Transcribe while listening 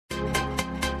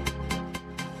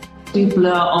we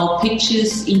blur all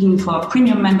pictures, even for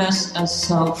premium members.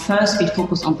 So first we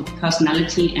focus on the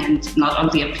personality and not on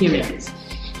the appearance.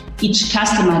 Each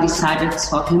customer decides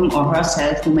for him or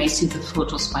herself who may see the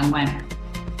photos by when.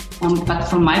 But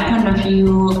from my point of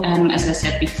view, as I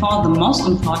said before, the most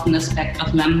important aspect of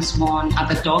LemonSwan are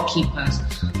the doorkeepers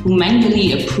who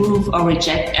manually approve or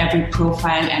reject every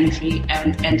profile entry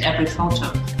and every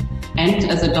photo. And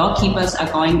the doorkeepers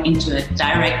are going into a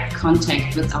direct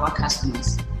contact with our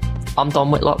customers. I'm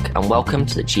Don Whitlock, and welcome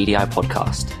to the GDI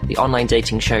podcast, the online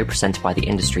dating show presented by the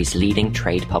industry's leading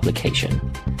trade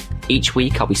publication. Each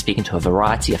week, I'll be speaking to a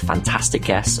variety of fantastic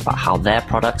guests about how their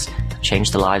products have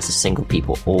changed the lives of single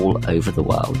people all over the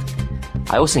world.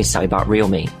 I also need to tell you about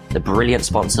RealMe, the brilliant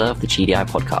sponsor of the GDI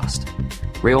podcast.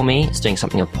 RealMe is doing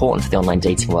something important for the online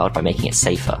dating world by making it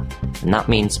safer, and that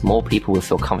means more people will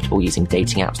feel comfortable using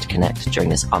dating apps to connect during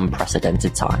this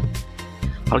unprecedented time.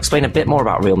 I'll explain a bit more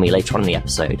about RealMe later on in the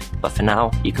episode, but for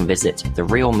now, you can visit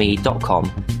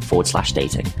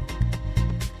therealme.com/dating.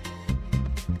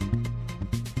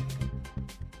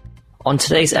 On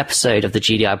today's episode of the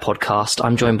GDI podcast,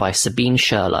 I'm joined by Sabine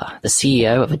Schürrle, the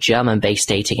CEO of a German-based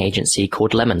dating agency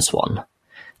called LemonSwan.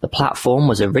 The platform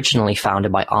was originally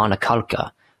founded by Arne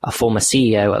Kalke, a former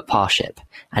CEO at Parship,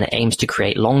 and it aims to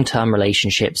create long-term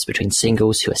relationships between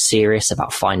singles who are serious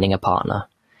about finding a partner.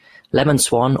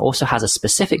 LemonSwan also has a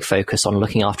specific focus on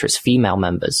looking after its female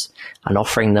members and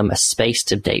offering them a space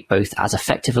to date both as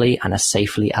effectively and as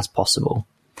safely as possible.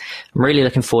 I'm really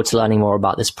looking forward to learning more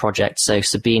about this project. So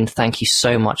Sabine, thank you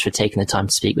so much for taking the time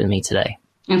to speak with me today.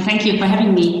 And thank you for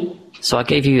having me. So I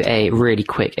gave you a really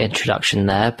quick introduction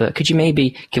there, but could you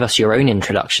maybe give us your own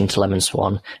introduction to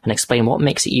LemonSwan and explain what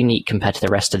makes it unique compared to the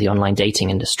rest of the online dating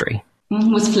industry?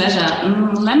 With pleasure.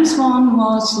 LemonSwan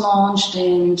was launched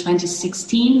in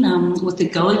 2016 with the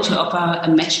goal to offer a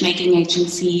matchmaking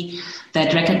agency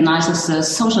that recognizes the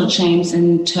social change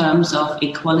in terms of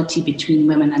equality between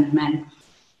women and men.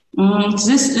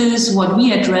 This is what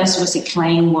we address with the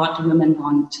claim what women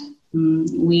want.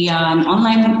 We are an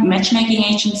online matchmaking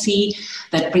agency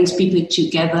that brings people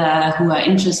together who are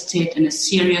interested in a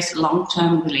serious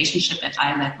long-term relationship at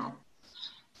eye level.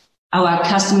 Our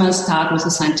customers start with a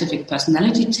scientific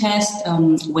personality test,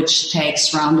 which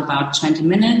takes around about 20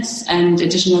 minutes, and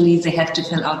additionally they have to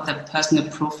fill out their personal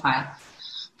profile.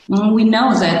 We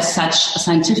know that such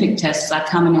scientific tests are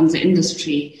common in the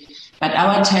industry, but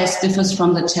our test differs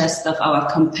from the test of our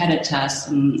competitors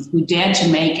who dare to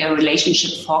make a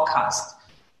relationship forecast.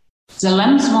 The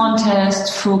LemonSwan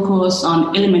test focuses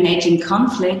on eliminating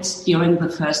conflicts during the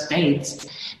first dates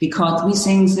because we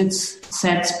think it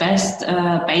sets best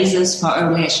basis for a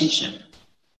relationship.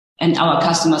 And our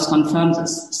customers confirm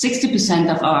this. 60%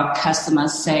 of our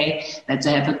customers say that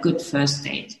they have a good first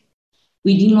date.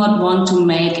 We do not want to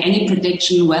make any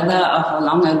prediction whether or how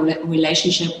long a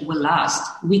relationship will last.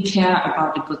 We care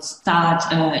about a good start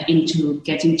into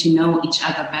getting to know each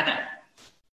other better.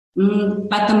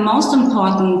 But the most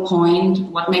important point,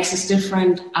 what makes us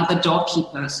different, are the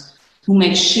doorkeepers who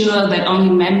make sure that only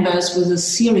members with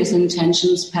serious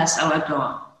intentions pass our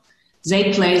door.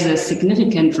 They play a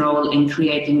significant role in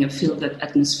creating a feel-good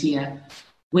atmosphere,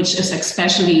 which is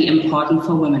especially important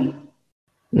for women.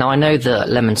 Now, I know that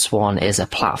LemonSwan is a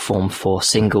platform for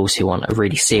singles who want a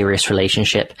really serious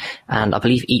relationship, and I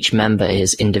believe each member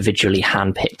is individually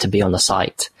handpicked to be on the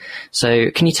site. So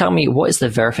can you tell me, what is the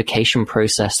verification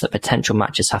process that potential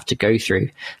matches have to go through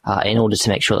in order to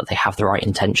make sure that they have the right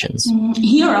intentions?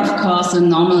 Here, of course, the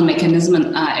normal mechanisms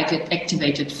are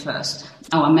activated first.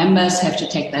 Our members have to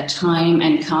take their time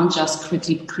and can't just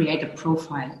quickly create a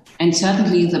profile. And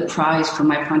certainly the price, from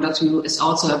my point of view, is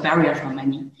also a barrier for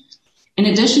many. In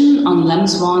addition, on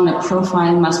LemonSwan, a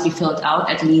profile must be filled out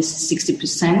at least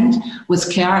 60%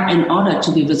 with care in order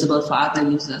to be visible for other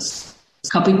users.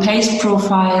 Copy-paste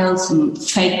profiles,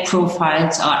 fake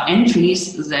profiles, or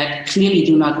entries that clearly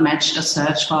do not match a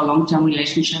search for a long-term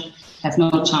relationship have no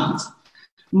chance.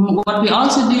 What we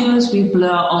also do is we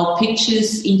blur all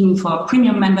pictures, even for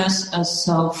premium members.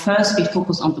 So first we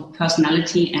focus on the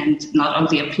personality and not on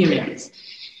the appearance.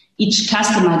 Each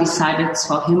customer decides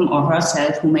for him or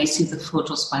herself who may see the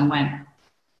photos by when.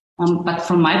 But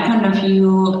from my point of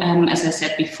view, as I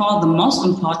said before, the most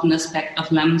important aspect of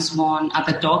LemonSwan are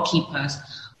the doorkeepers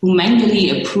who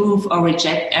manually approve or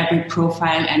reject every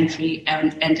profile entry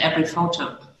and every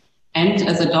photo. And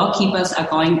the doorkeepers are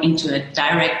going into a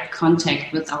direct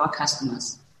contact with our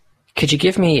customers. Could you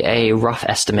give me a rough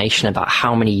estimation about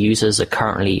how many users are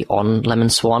currently on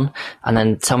LemonSwan, and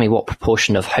then tell me what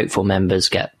proportion of hopeful members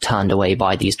get turned away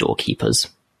by these doorkeepers?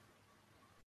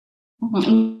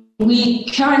 We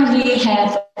currently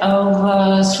have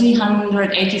over 300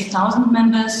 380,000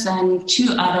 members, and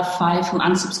 2 out of 5 who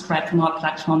unsubscribe from our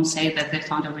platform say that they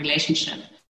found a relationship.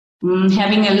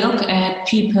 Having a look at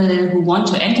people who want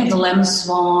to enter the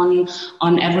LemonSwan,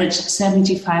 on average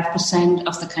 75%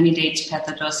 of the candidates pass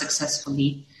the door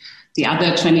successfully. The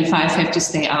other 25 have to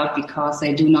stay out because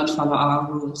they do not follow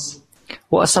our rules.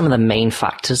 What are some of the main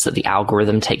factors that the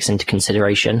algorithm takes into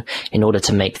consideration in order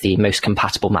to make the most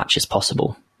compatible matches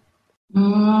possible? The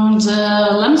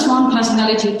LemonSwan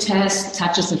personality test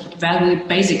touches the very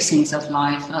basic things of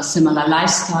life. A similar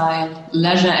lifestyle,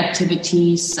 leisure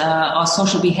activities, or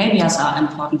social behaviors are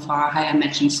important for our higher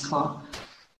matching score.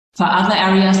 For other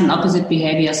areas, an opposite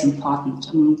behavior is important.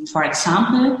 For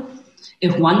example,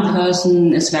 if one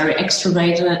person is very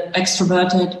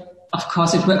extroverted, of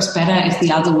course it works better if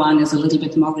the other one is a little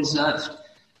bit more reserved.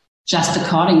 Just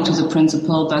according to the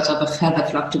principle, birds of a feather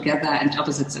flock together and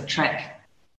opposites attract.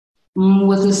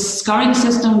 With this scoring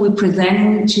system, we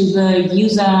present to the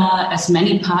user as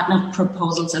many partner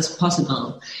proposals as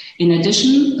possible. In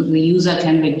addition, the user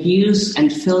can reduce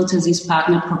and filter these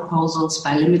partner proposals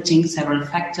by limiting several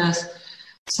factors,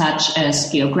 such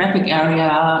as geographic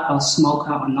area or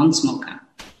smoker or non-smoker.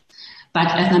 But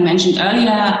as I mentioned earlier,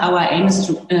 our aim is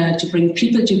to bring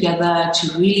people together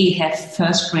to really have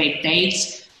first-grade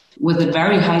dates with a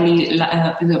very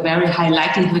high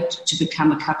likelihood to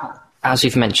become a couple. As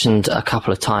we've mentioned a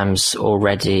couple of times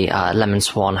already,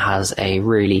 LemonSwan has a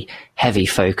really heavy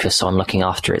focus on looking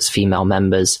after its female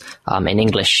members. In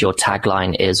English, your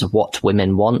tagline is "What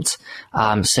Women Want."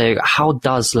 So how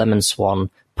does LemonSwan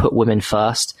put women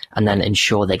first and then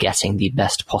ensure they're getting the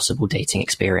best possible dating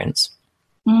experience?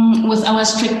 With our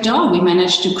strict door, we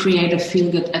managed to create a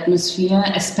feel-good atmosphere,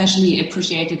 especially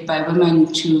appreciated by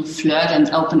women to flirt and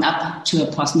open up to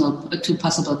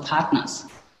possible partners.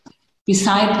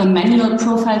 Beside the manual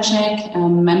profile check,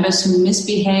 members who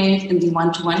misbehave in the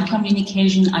one-to-one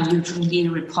communication are usually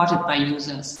reported by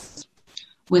users.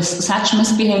 With such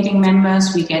misbehaving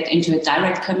members, we get into a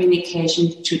direct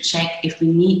communication to check if we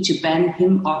need to ban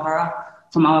him or her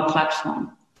from our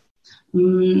platform.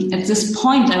 At this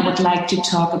point, I would like to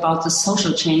talk about the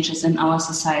social changes in our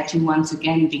society once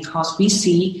again, because we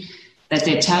see that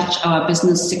they touch our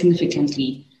business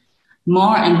significantly.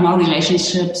 More and more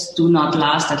relationships do not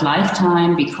last a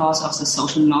lifetime because of the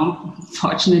social norm,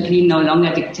 fortunately, no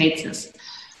longer dictates this.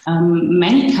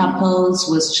 Many couples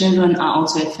with children are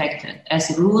also affected. As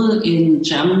a rule, in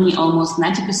Germany, almost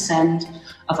 90%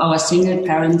 of our single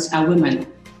parents are women.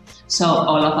 So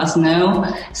all of us know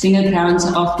single parents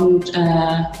often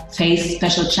face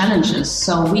special challenges.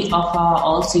 So we offer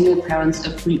all single parents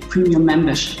a free premium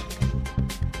membership.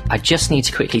 I just need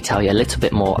to quickly tell you a little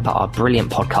bit more about our brilliant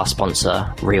podcast sponsor,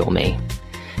 RealMe.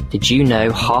 Did you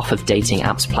know half of dating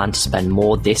apps plan to spend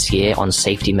more this year on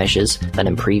safety measures than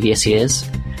in previous years?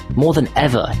 More than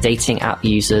ever, dating app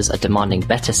users are demanding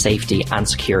better safety and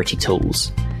security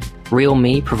tools.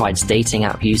 RealMe provides dating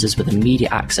app users with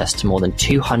immediate access to more than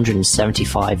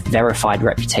 275 verified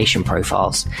reputation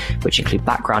profiles, which include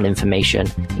background information,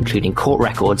 including court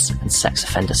records and sex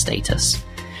offender status.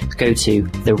 Go to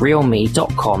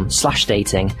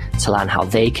therealme.com/dating to learn how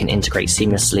they can integrate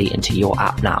seamlessly into your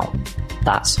app now.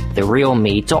 That's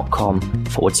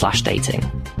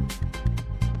therealme.com/dating.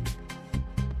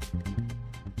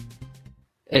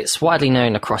 It's widely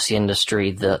known across the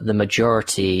industry that the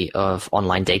majority of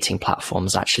online dating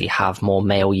platforms actually have more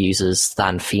male users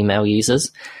than female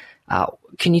users.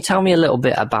 Can you tell me a little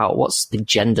bit about what's the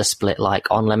gender split like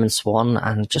on LemonSwan,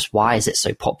 and just why is it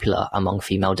so popular among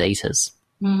female daters?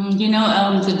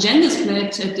 The gender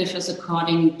split differs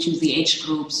according to the age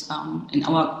groups. In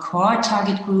our core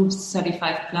target groups,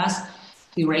 35 plus,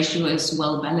 the ratio is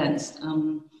well balanced.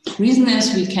 Reason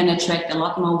is we can attract a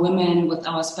lot more women with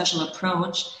our special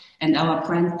approach and our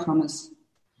brand promise.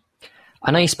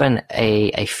 I know you spent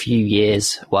a few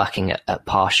years working at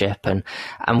Parship, and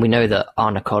we know that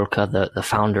Arne Kolker, the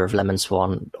founder of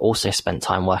LemonSwan, also spent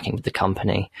time working with the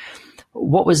company.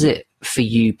 What was it for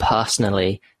you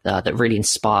personally that really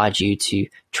inspired you to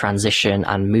transition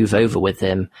and move over with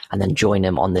him and then join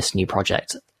him on this new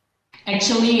project?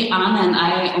 Actually, Arne and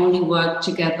I only worked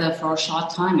together for a short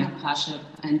time at Parship,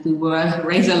 and we were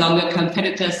razor longer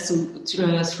competitors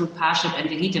through Parship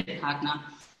and Elite Partner.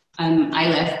 I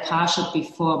left Parship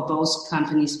before both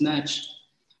companies merged.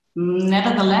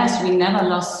 Nevertheless, we never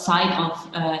lost sight of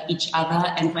each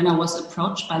other, and when I was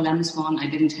approached by LemonSwan, I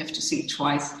didn't have to think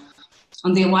twice.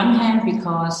 On the one hand,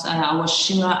 because I was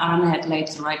sure Arne had laid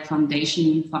the right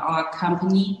foundation for our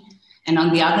company, and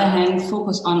on the other hand,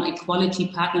 focus on equality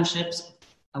partnerships.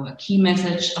 Our key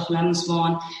message of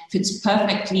LemonSwan fits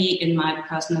perfectly in my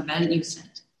personal value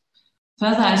set.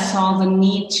 Further, I saw the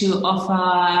need to offer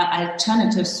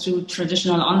alternatives to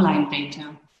traditional online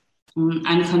dating.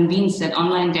 I'm convinced that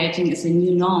online dating is a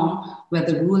new norm where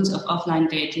the rules of offline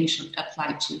dating should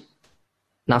apply to.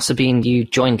 Now, Sabine, you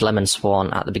joined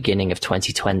LemonSwan at the beginning of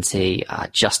 2020,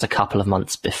 just a couple of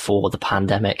months before the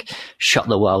pandemic shut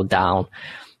the world down.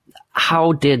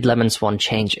 How did LemonSwan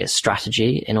change its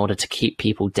strategy in order to keep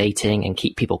people dating and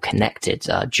keep people connected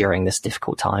during this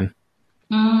difficult time?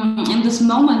 In this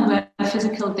moment where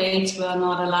physical dates were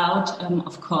not allowed,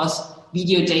 of course,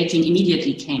 video dating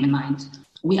immediately came in mind.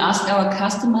 We asked our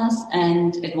customers,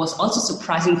 and it was also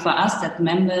surprising for us that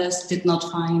members did not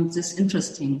find this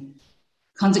interesting.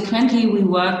 Consequently, we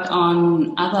worked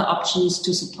on other options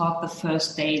to support the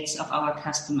first dates of our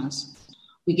customers.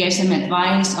 We gave them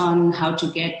advice on how to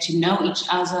get to know each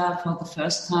other for the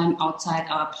first time outside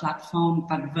our platform,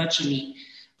 but virtually.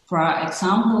 For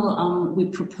example, we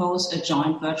proposed a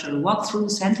joint virtual walk through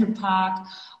Central Park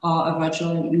or a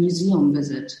virtual museum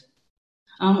visit.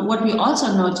 What we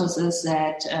also noticed is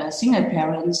that single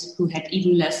parents who had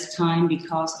even less time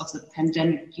because of the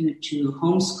pandemic due to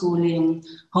homeschooling,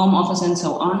 home office and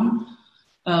so on,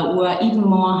 were even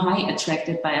more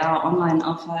attracted by our online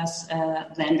offers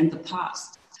than in the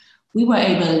past. We were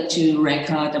able to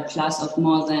record a plus of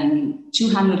more than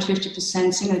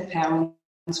 250% single parents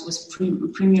with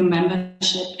premium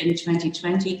membership in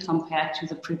 2020 compared to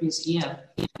the previous year.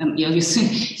 You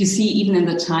see, even in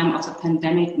the time of the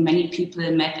pandemic, many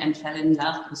people met and fell in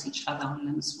love with each other on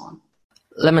LemonSwan.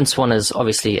 LemonSwan has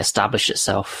obviously established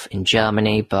itself in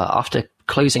Germany, but after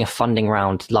closing a funding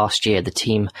round last year, the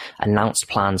team announced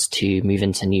plans to move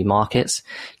into new markets.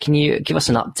 Can you give us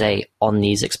an update on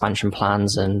these expansion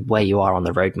plans and where you are on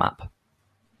the roadmap?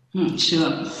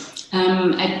 Sure.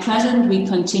 At present, we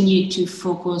continue to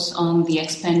focus on the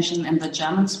expansion in the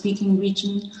German-speaking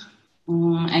region,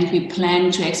 and we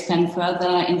plan to expand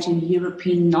further into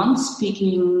European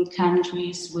non-speaking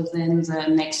countries within the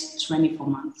next 24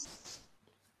 months.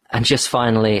 And just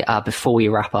finally, before we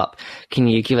wrap up, can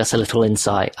you give us a little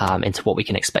insight into what we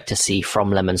can expect to see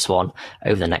from LemonSwan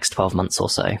over the next 12 months or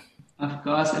so? Of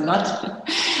course, a lot.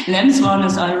 LemonSwan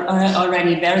is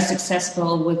already very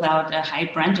successful without a high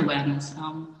brand awareness.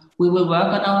 We will work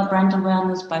on our brand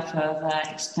awareness by further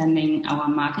expanding our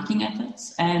marketing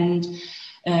efforts. And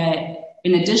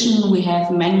in addition, we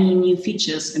have many new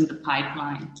features in the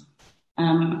pipeline.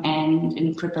 And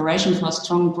in preparation for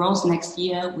strong growth next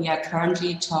year, we are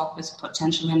currently talking with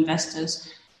potential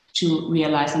investors to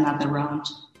realize another round.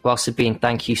 Well, Sabine,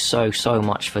 thank you so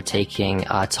much for taking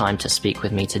time to speak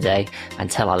with me today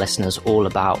and tell our listeners all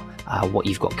about what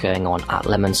you've got going on at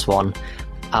LemonSwan.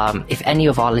 If any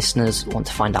of our listeners want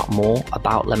to find out more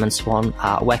about LemonSwan,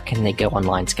 where can they go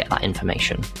online to get that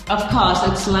information? Of course,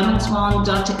 it's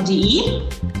lemonswan.de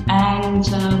and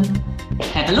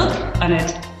have a look on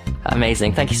it.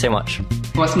 Amazing. Thank you so much.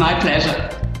 It was my pleasure.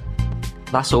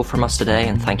 That's all from us today,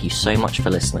 and thank you so much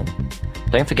for listening.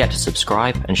 Don't forget to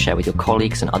subscribe and share with your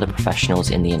colleagues and other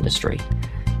professionals in the industry.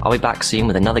 I'll be back soon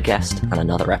with another guest and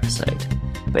another episode.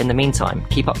 But in the meantime,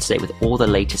 keep up to date with all the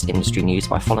latest industry news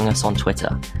by following us on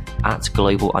Twitter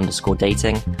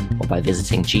 @global_dating or by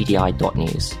visiting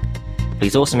gdi.news.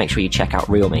 Please also make sure you check out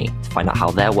RealMe to find out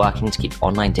how they're working to keep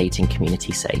online dating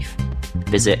community safe.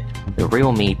 Visit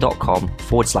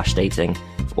therealme.com/dating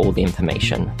for all the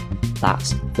information.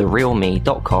 That's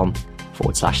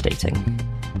therealme.com/dating.